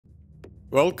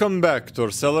Welcome back to our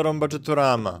Celeron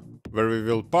Budgetorama, where we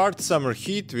will part summer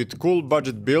heat with cool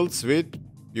budget builds with,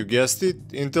 you guessed it,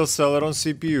 Intel Celeron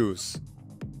CPUs.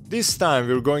 This time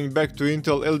we're going back to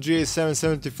Intel LGA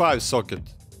 775 socket,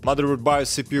 Motherboard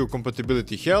BIOS CPU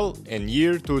compatibility hell, and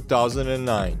year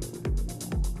 2009.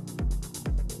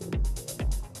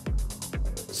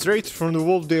 Straight from the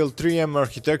Wolfdale 3M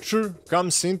architecture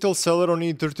comes Intel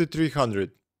Celeron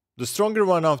E3300, the stronger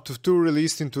one out of two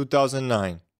released in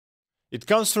 2009. It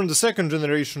comes from the second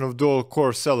generation of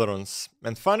dual-core Celerons,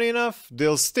 and funny enough,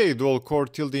 they'll stay dual-core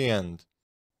till the end.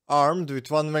 Armed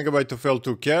with 1 MB of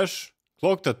L2 cache,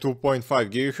 clocked at 2.5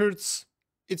 GHz,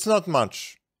 it's not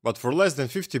much, but for less than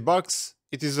 $50,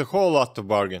 it is a whole lot to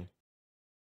bargain.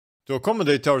 To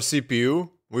accommodate our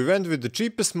CPU, we went with the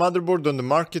cheapest motherboard on the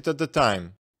market at the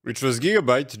time, which was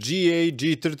Gigabyte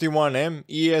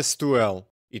GA-G31M-ES2L.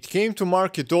 It came to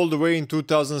market all the way in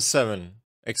 2007,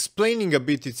 explaining a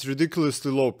bit its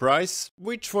ridiculously low price,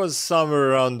 which was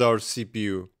somewhere around our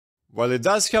CPU. While it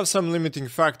does have some limiting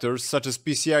factors such as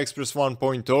PCI Express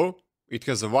 1.0, it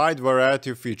has a wide variety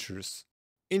of features.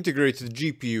 Integrated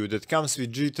GPU that comes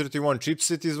with G31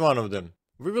 chipset is one of them.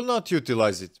 We will not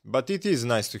utilize it, but it is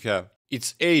nice to have.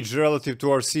 Its age relative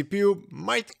to our CPU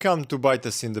might come to bite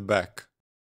us in the back.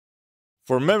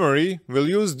 For memory, we'll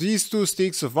use these two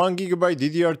sticks of 1 GB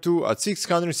DDR2 at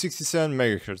 667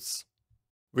 MHz.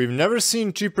 We've never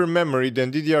seen cheaper memory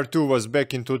than DDR2 was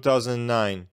back in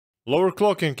 2009. Lower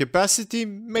clock and capacity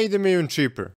made them even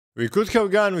cheaper. We could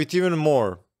have gone with even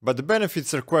more, but the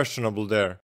benefits are questionable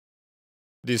there.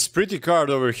 This pretty card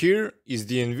over here is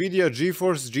the nVidia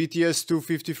GeForce GTS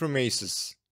 250 from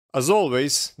Asus. As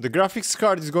always, the graphics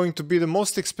card is going to be the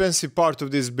most expensive part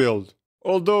of this build,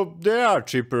 although there are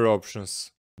cheaper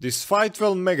options. This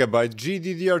 512MB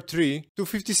GDDR3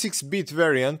 256-bit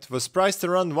variant was priced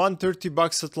around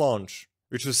 $130 at launch,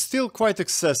 which was still quite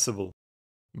accessible.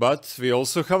 But we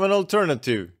also have an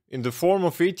alternative, in the form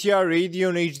of ATI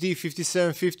Radeon HD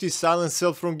 5750 Silent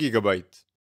Cell from Gigabyte.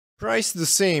 Priced the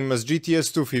same as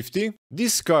GTS 250,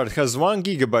 this card has 1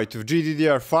 GB of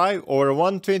GDDR5 or a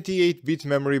 128-bit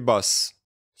memory bus.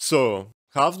 So,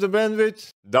 half the bandwidth,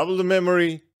 double the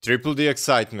memory, triple the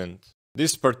excitement.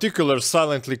 This particular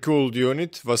silently cooled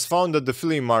unit was found at the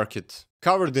flea market,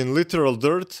 covered in literal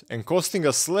dirt and costing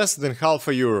us less than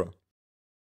 €0.50.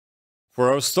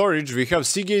 For our storage we have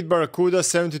Seagate Barracuda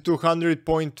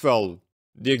 7200.12.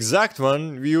 The exact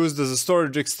one we used as a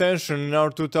storage extension in our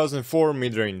 2004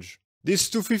 midrange. This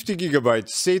 250GB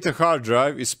SATA hard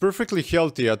drive is perfectly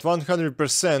healthy at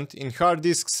 100% in hard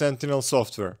disk Sentinel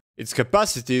software. Its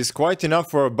capacity is quite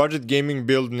enough for our budget gaming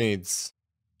build needs.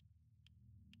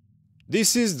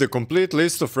 This is the complete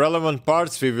list of relevant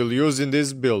parts we will use in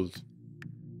this build.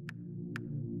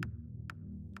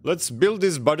 Let's build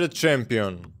this budget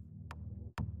champion.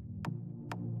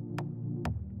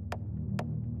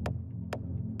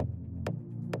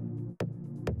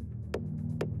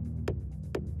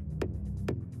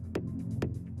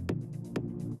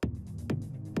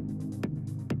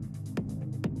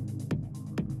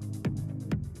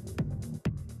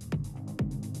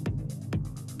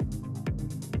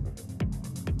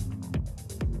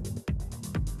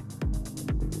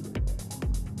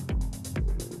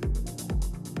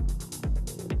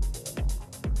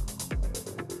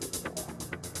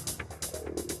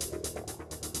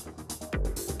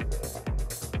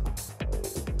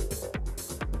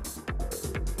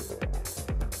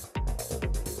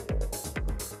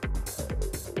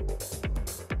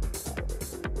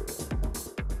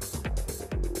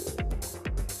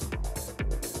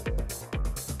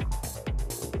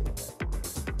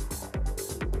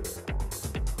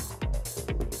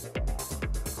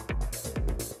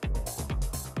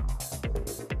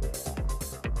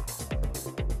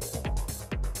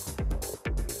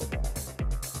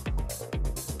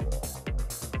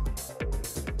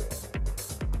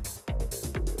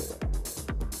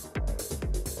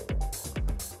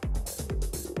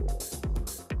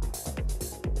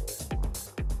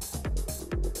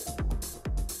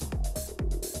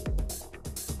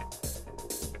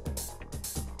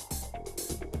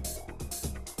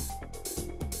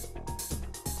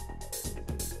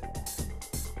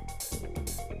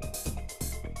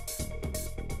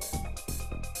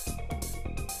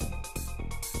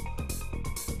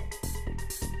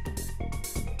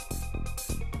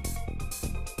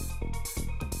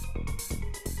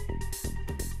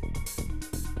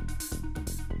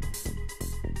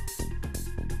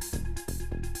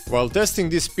 While testing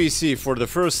this PC for the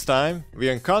first time, we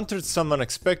encountered some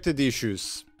unexpected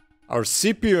issues. Our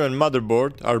CPU and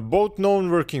motherboard are both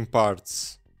known working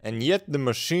parts, and yet the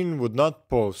machine would not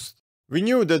post. We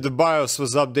knew that the BIOS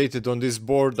was updated on this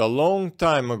board a long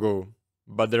time ago,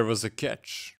 but there was a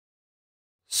catch.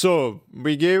 So,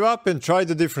 we gave up and tried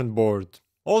a different board,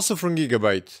 also from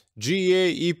Gigabyte,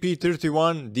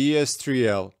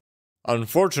 GA-ET31M-ES2L.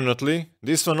 Unfortunately,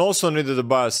 this one also needed a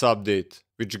BIOS update,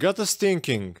 which got us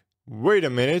thinking, wait a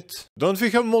minute, don't we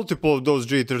have multiple of those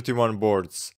G31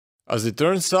 boards? As it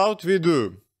turns out, we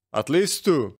do, at least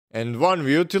two, and one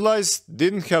we utilized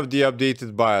didn't have the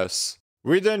updated BIOS.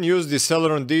 We then used the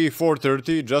Celeron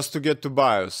DE430 just to get to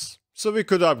BIOS, so we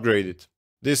could upgrade it.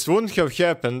 This wouldn't have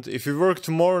happened if we worked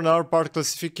more on our part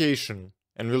classification,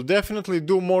 and we'll definitely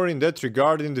do more in that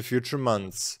regard in the future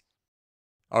months.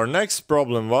 Our next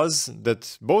problem was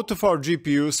that both of our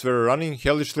GPUs were running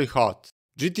hellishly hot.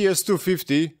 GTS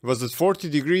 250 was at 40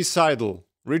 degrees idle,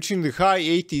 reaching the high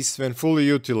 80s when fully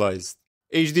utilized.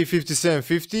 HD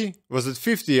 5750 was at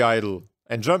 50 idle,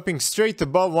 and jumping straight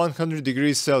above 100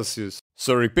 degrees Celsius,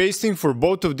 so repasting for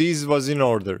both of these was in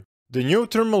order. The new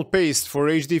thermal paste for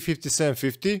HD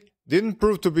 5750 didn't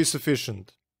prove to be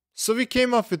sufficient, so we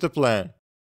came up with a plan.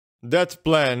 That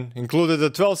plan included a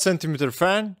 12 cm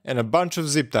fan and a bunch of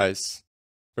zip ties.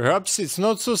 Perhaps it's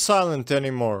not so silent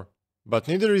anymore, but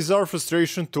neither is our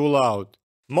frustration too loud.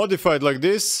 Modified like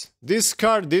this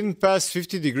card didn't pass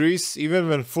 50 degrees even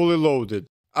when fully loaded,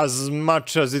 as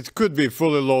much as it could be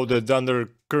fully loaded under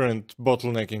current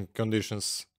bottlenecking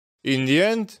conditions. In the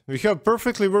end, we have a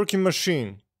perfectly working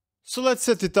machine, so let's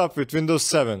set it up with Windows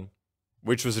 7,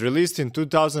 which was released in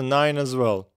 2009 as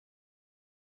well.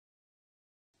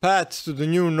 Path to the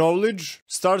new knowledge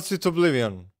starts with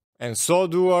Oblivion, and so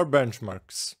do our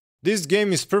benchmarks. This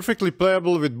game is perfectly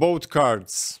playable with both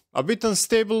cards. A bit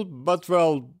unstable, but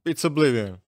well, it's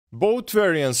Oblivion. Both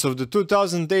variants of the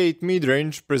 2008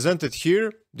 mid-range presented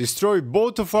here destroy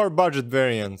both of our budget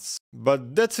variants,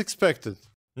 but that's expected.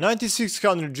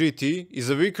 9600 GT is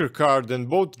a weaker card than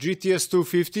both GTS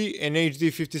 250 and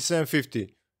HD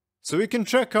 5750, so we can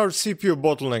check our CPU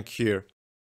bottleneck here.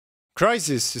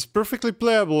 Crysis is perfectly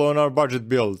playable on our budget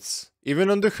builds, even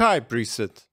on the high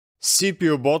preset.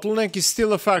 CPU bottleneck is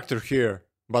still a factor here,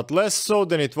 but less so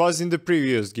than it was in the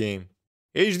previous game.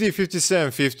 HD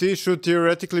 5750 should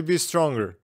theoretically be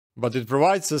stronger, but it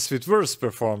provides us with worse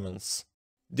performance.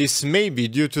 This may be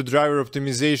due to driver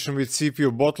optimization with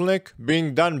CPU bottleneck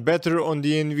being done better on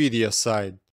the nVidia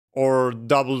side, or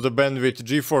double the bandwidth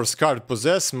GeForce card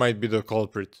possess might be the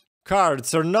culprit.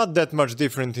 Cards are not that much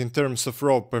different in terms of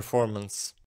raw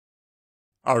performance.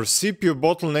 Our CPU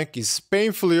bottleneck is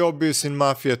painfully obvious in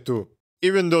Mafia II.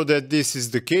 Even though that this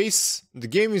is the case, the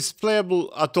game is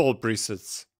playable at all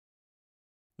presets.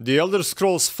 The Elder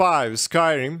Scrolls V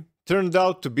Skyrim turned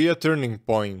out to be a turning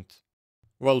point.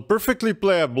 While perfectly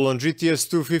playable on GTS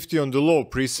 250 on the low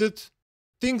preset,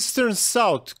 things turn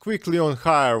south quickly on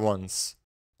higher ones.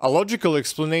 A logical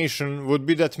explanation would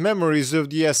be that memory is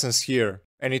of the essence here,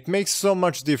 and it makes so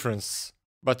much difference.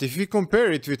 But if we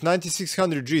compare it with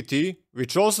 9600 GT,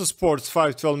 which also sports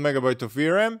 512MB of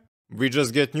VRAM, we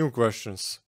just get new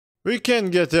questions. We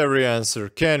can't get every answer,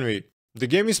 can we? The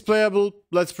game is playable,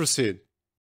 let's proceed.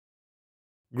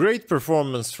 Great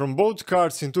performance from both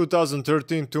cards in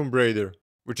 2013 Tomb Raider,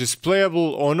 which is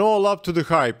playable on all up to the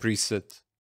high preset.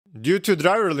 Due to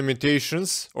driver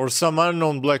limitations or some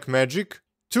unknown black magic,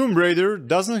 Tomb Raider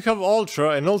doesn't have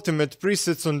Ultra and Ultimate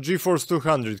presets on GeForce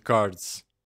 200 cards.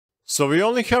 So we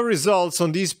only have results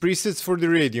on these presets for the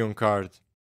Radeon card.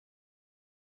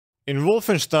 In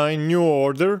Wolfenstein New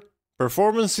Order,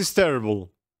 performance is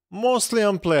terrible, mostly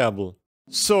unplayable.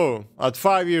 So, at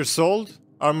 5 years old,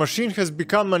 our machine has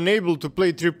become unable to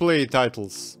play AAA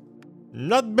titles.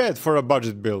 Not bad for a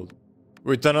budget build.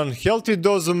 With an unhealthy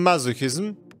dose of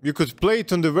masochism, you could play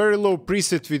it on the very low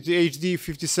preset with HD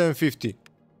 5750.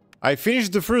 I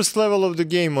finished the first level of the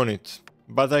game on it,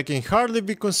 but I can hardly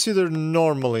be considered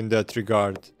normal in that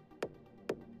regard.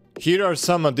 Here are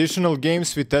some additional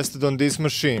games we tested on this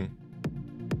machine.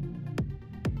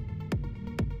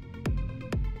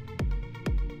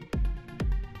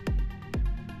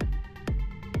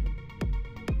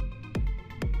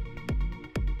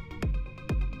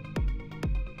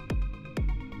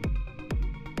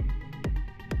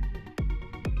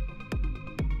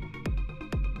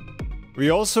 We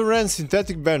also ran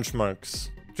synthetic benchmarks,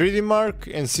 3D Mark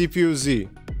and CPU Z.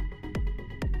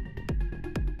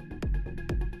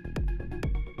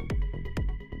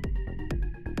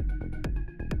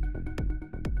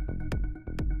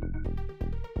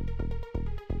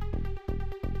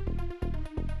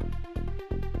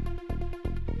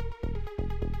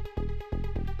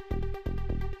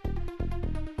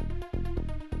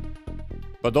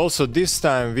 But also this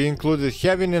time we included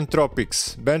Heavy and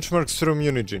Tropics, benchmarks from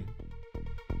Unigine.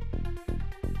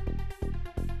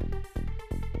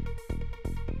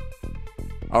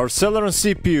 Our Celeron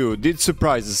CPU did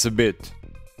surprise us a bit.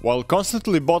 While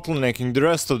constantly bottlenecking the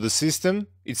rest of the system,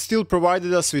 it still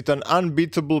provided us with an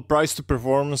unbeatable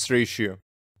price-to-performance ratio.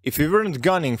 If we weren't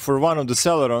gunning for one of the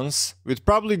Celerons, we'd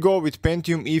probably go with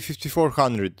Pentium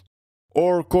E5400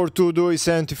 or Core 2 Duo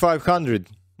E7500.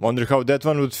 Wonder how that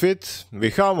one would fit?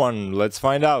 We have one, let's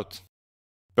find out.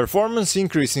 Performance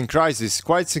increase in Crysis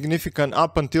quite significant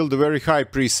up until the very high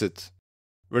preset.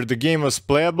 Where the game was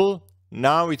playable,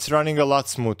 now it's running a lot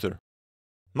smoother.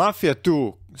 Mafia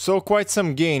II saw quite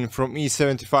some gain from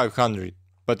E7500,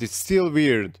 but it's still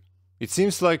weird. It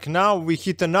seems like now we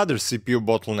hit another CPU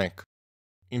bottleneck.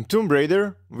 In Tomb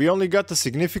Raider, we only got a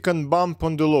significant bump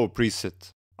on the low preset.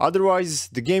 Otherwise,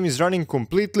 the game is running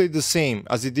completely the same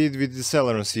as it did with the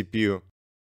Celeron CPU.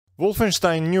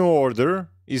 Wolfenstein New Order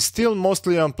is still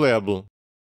mostly unplayable.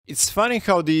 It's funny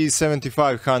how the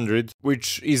E7500,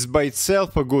 which is by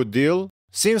itself a good deal,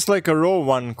 seems like a raw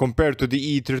one compared to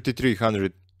the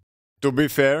E3300. To be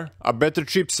fair, a better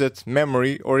chipset,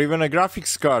 memory or even a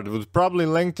graphics card would probably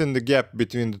lengthen the gap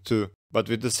between the two. But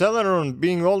with the Celeron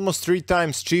being almost 3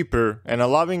 times cheaper and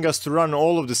allowing us to run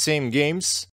all of the same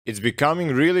games, it's becoming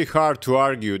really hard to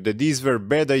argue that these were a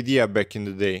bad idea back in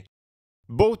the day.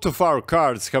 Both of our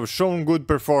cards have shown good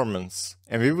performance,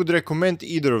 and we would recommend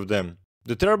either of them.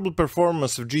 The terrible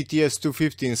performance of GTS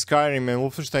 250 in Skyrim and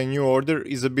Wolfenstein New Order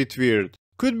is a bit weird.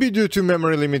 Could be due to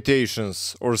memory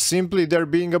limitations, or simply there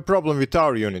being a problem with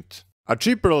our unit. A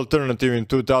cheaper alternative in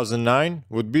 2009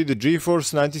 would be the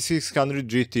GeForce 9600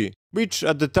 GT, which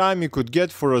at the time you could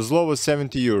get for as low as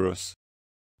 70 euros.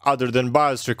 Other than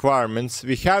BIOS requirements,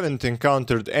 we haven't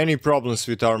encountered any problems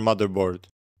with our motherboard.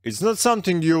 It's not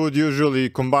something you would usually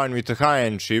combine with a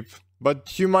high-end chip,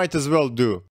 but you might as well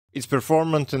do. It's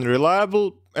performant and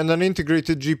reliable, and an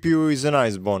integrated GPU is a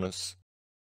nice bonus.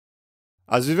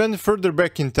 As we went further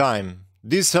back in time,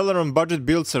 these Celeron budget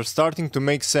builds are starting to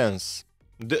make sense.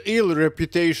 The ill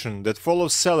reputation that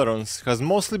follows Celerons has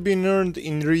mostly been earned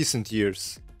in recent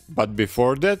years. But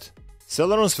before that,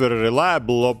 Celerons were a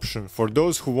reliable option for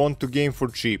those who want to game for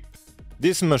cheap.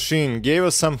 This machine gave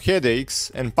us some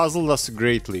headaches and puzzled us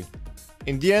greatly.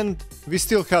 In the end, we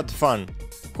still had fun.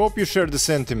 Hope you share the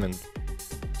sentiment.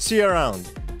 See you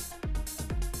around!